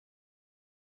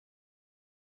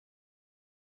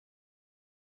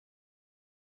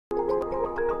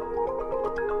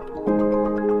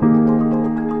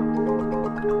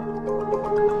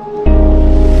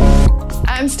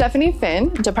Stephanie Finn,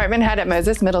 department head at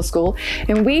Moses Middle School,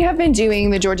 and we have been doing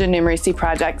the Georgia Numeracy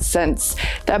Project since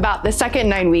about the second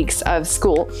 9 weeks of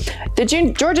school. The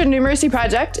Georgia Numeracy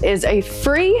Project is a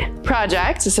free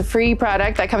project. It's a free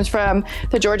product that comes from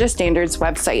the Georgia Standards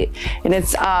website, and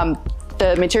it's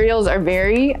the materials are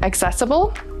very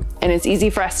accessible and it's easy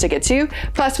for us to get to.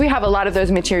 Plus, we have a lot of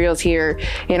those materials here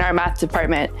in our math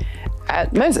department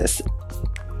at Moses.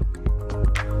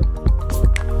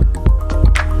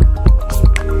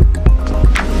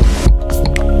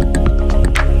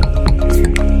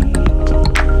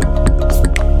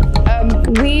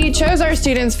 We chose our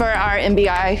students for our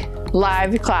MBI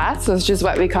live class, which is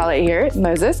what we call it here at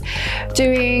Moses,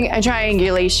 doing a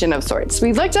triangulation of sorts.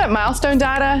 We looked at milestone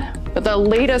data, but the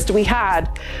latest we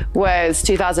had was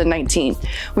 2019.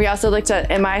 We also looked at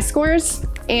MI scores,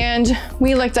 and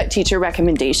we looked at teacher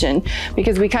recommendation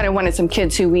because we kind of wanted some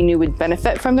kids who we knew would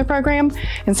benefit from the program,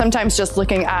 and sometimes just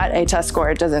looking at a test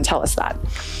score doesn't tell us that.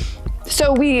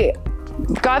 So we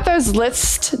got those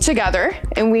lists together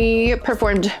and we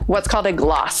performed what's called a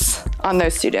gloss on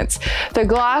those students. The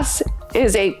gloss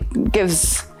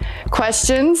gives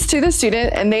questions to the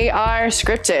student and they are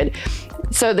scripted.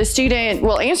 So the student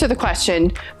will answer the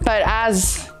question, but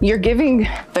as you're giving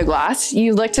the gloss,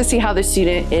 you look to see how the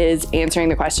student is answering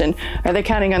the question. Are they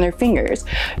counting on their fingers?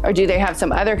 Or do they have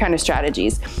some other kind of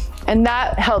strategies? And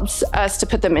that helps us to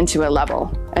put them into a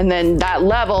level. And then that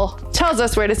level tells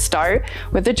us where to start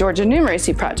with the Georgia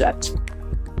Numeracy Project.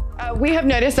 We have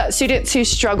noticed that students who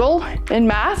struggle in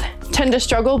math tend to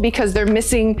struggle because they're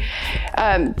missing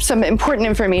some important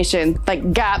information,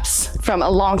 like gaps from a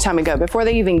long time ago, before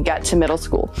they even get to middle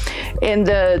school. And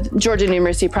the Georgia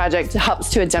Numeracy Project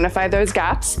helps to identify those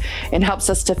gaps and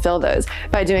helps us to fill those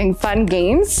by doing fun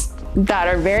games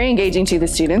that are very engaging to the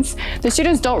students. The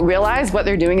students don't realize what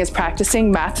they're doing is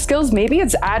practicing math skills. Maybe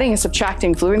it's adding and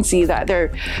subtracting fluency that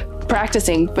they're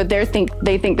practicing, but they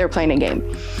think they're playing a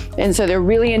game. And so they're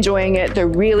really enjoying it. They're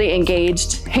really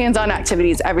engaged, hands-on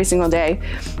activities every single day,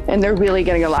 and they're really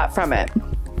getting a lot from it.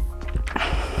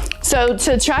 So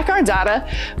to track our data,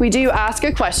 we do ask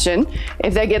a question.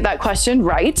 If they get that question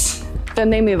right, then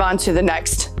they move on to the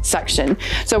next section.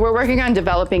 So we're working on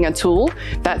developing a tool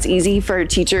that's easy for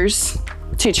teachers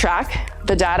to track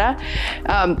the data.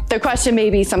 The question may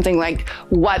be something like,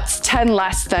 what's 10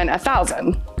 less than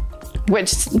 1,000?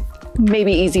 Which may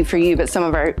be easy for you, but some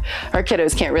of our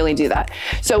kiddos can't really do that.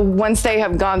 So once they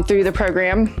have gone through the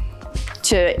program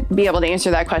to be able to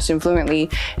answer that question fluently,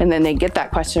 and then they get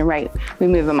that question right, we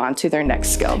move them on to their next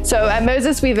skill. So at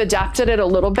Moses, we've adapted it a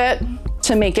little bit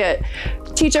to make it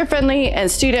teacher-friendly and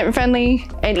student-friendly,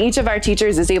 and each of our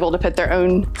teachers is able to put their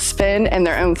own spin and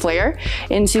their own flair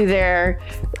into their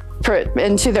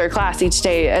class each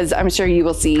day, as I'm sure you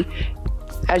will see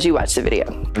as you watch the video.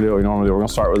 We're gonna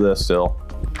start with this still,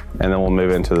 and then we'll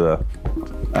move into the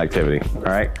activity. All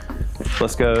right,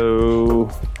 let's go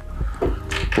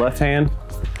left hand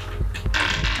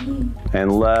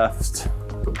and left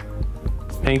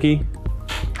pinky.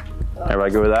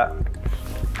 Everybody go with that?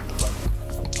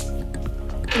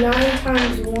 9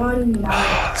 times 1, 9.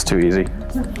 That's too easy.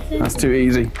 That's too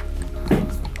easy.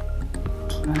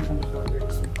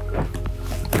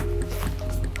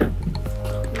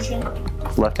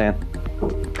 Left hand.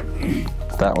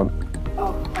 That one.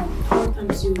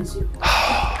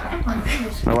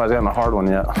 Nobody's gotten a hard one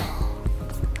yet.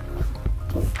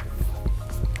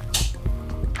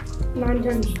 9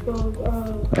 times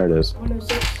 12. There it is.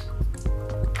 106.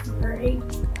 Or 8.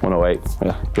 108.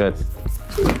 Yeah, good.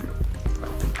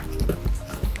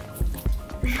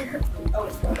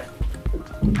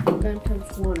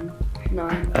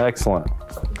 Excellent.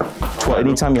 Well,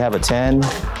 anytime you have a 10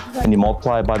 and you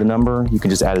multiply it by the number, you can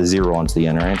just add a 0 onto the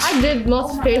end, right? I did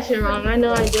multiplication wrong. I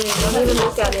know I did. Don't even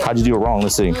look at it. How'd you do it wrong?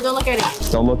 Let's see. No, don't look at it.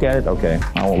 Don't look at it? Okay,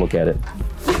 I won't look at it.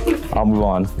 I'll move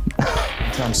on.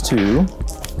 Times 2.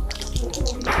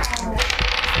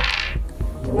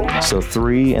 So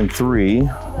 3 and 3.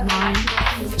 9.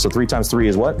 So 3 times 3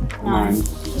 is what? 9.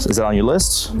 Is that on your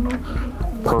list?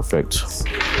 Perfect. 7.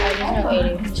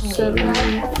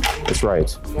 That's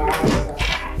right.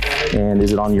 And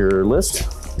is it on your list?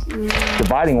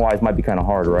 Dividing wise might be kind of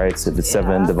hard, right? So if it's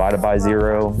 7 divided by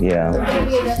 0, yeah.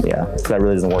 So that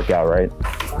really doesn't work out, right?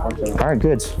 All right,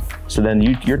 good. So then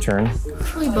your turn.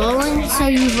 Bowling, so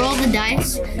you roll the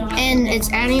dice and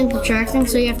it's adding and subtracting,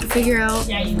 so you have to figure out,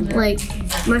 like,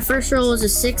 my first roll was a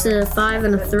 6, a 5,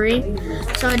 and a 3.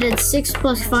 So I did 6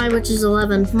 plus 5, which is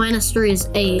 11, minus 3 is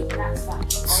 8.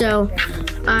 So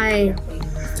I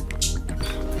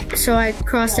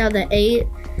crossed out the 8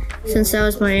 since that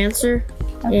was my answer.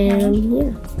 And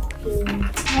yeah.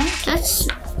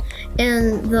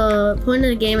 And the point of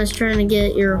the game is trying to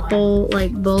get your whole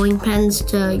like bowling pins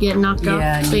to get knocked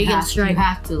out, so you get a strike. You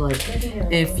have to like,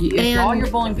 if all your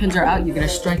bowling pins are out, you get a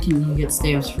strike and you get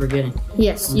stamps for getting.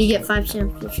 Yes, you get 5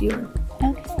 stamps if you win.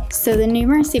 Okay. So the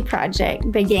Numeracy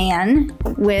Project began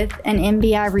with an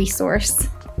MBI resource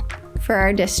for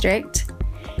our district,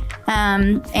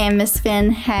 and Ms.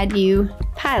 Finn had you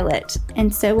pilot.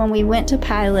 And so when we went to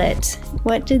pilot,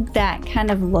 what did that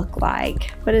kind of look like?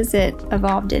 What has it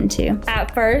evolved into?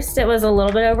 At first, it was a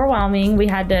little bit overwhelming. We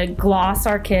had to gloss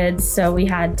our kids, so we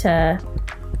had to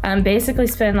basically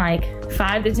spend like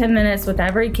 5 to 10 minutes with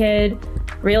every kid,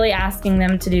 really asking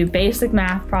them to do basic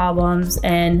math problems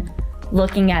and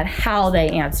looking at how they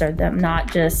answered them,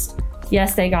 not just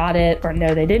yes, they got it or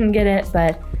no, they didn't get it,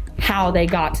 but how they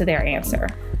got to their answer.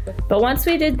 But once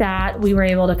we did that, we were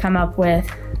able to come up with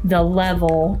the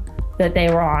level that they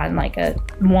were on, like a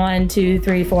 1, 2,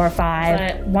 3, 4, 5.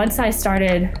 But once I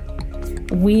started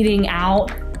weeding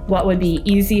out what would be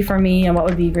easy for me and what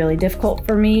would be really difficult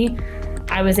for me,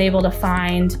 I was able to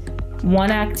find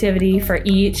one activity for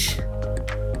each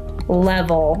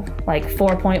level, like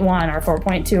 4.1 or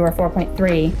 4.2 or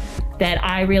 4.3, that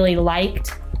I really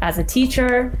liked as a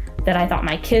teacher, that I thought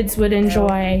my kids would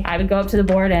enjoy. I would go up to the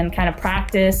board and kind of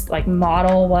practice, like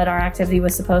model what our activity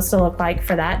was supposed to look like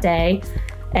for that day.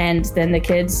 And then the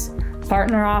kids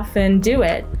partner off and do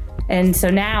it. And so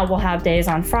now we'll have days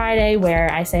on Friday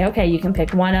where I say, okay, you can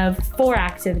pick one of 4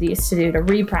 activities to do to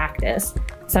re-practice.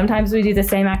 Sometimes we do the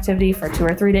same activity for 2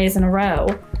 or 3 days in a row,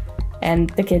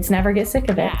 and the kids never get sick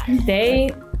of it.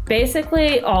 They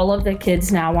basically, all of the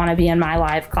kids now want to be in my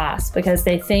live class because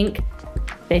they think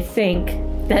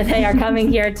that they are coming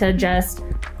here to just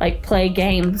like play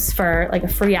games for like a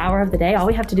free hour of the day. All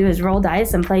we have to do is roll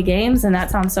dice and play games, and that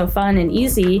sounds so fun and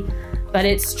easy, but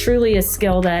it's truly a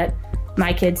skill that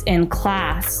my kids in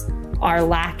class are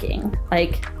lacking.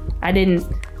 Like I didn't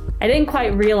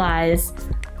quite realize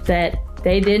that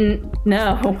they didn't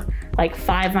know like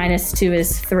 5 minus 2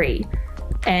 is 3.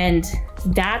 And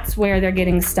that's where they're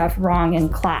getting stuff wrong in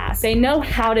class. They know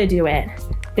how to do it.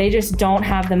 They just don't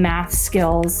have the math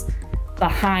skills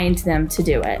behind them to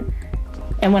do it.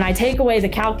 And when I take away the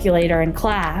calculator in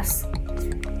class,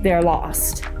 they're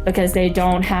lost because they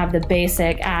don't have the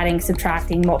basic adding,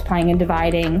 subtracting, multiplying, and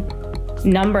dividing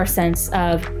number sense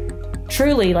of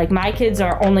truly, like my kids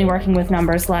are only working with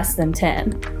numbers less than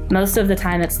 10. Most of the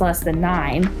time it's less than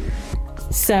 9.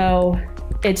 So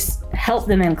it's helped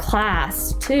them in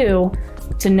class too,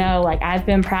 to know like I've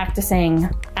been practicing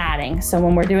adding. So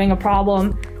when we're doing a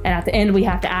problem and at the end we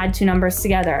have to add 2 numbers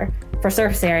together for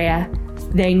surface area,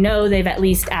 they know they've at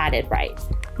least added right.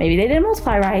 Maybe they didn't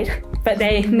multiply right, but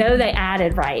they know they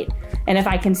added right. And if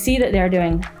I can see that they're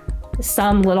doing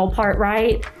some little part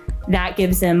right, that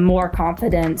gives them more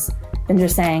confidence than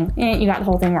just saying, you got the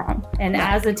whole thing wrong. And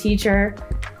as a teacher,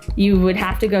 you would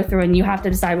have to go through and you have to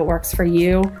decide what works for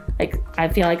you. Like, I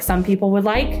feel like some people would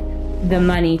like the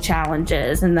money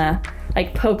challenges and the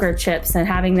like poker chips and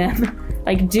having them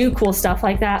like do cool stuff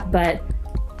like that, but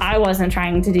I wasn't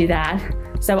trying to do that.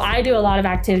 So I do a lot of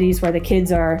activities where the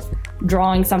kids are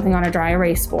drawing something on a dry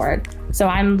erase board. So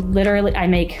I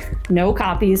make no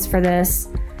copies for this,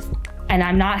 and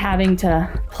I'm not having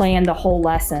to plan the whole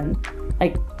lesson.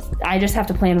 Like, I just have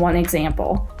to plan one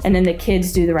example, and then the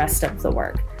kids do the rest of the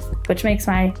work, which makes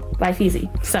my life easy.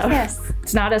 So yes,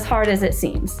 it's not as hard as it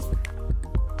seems.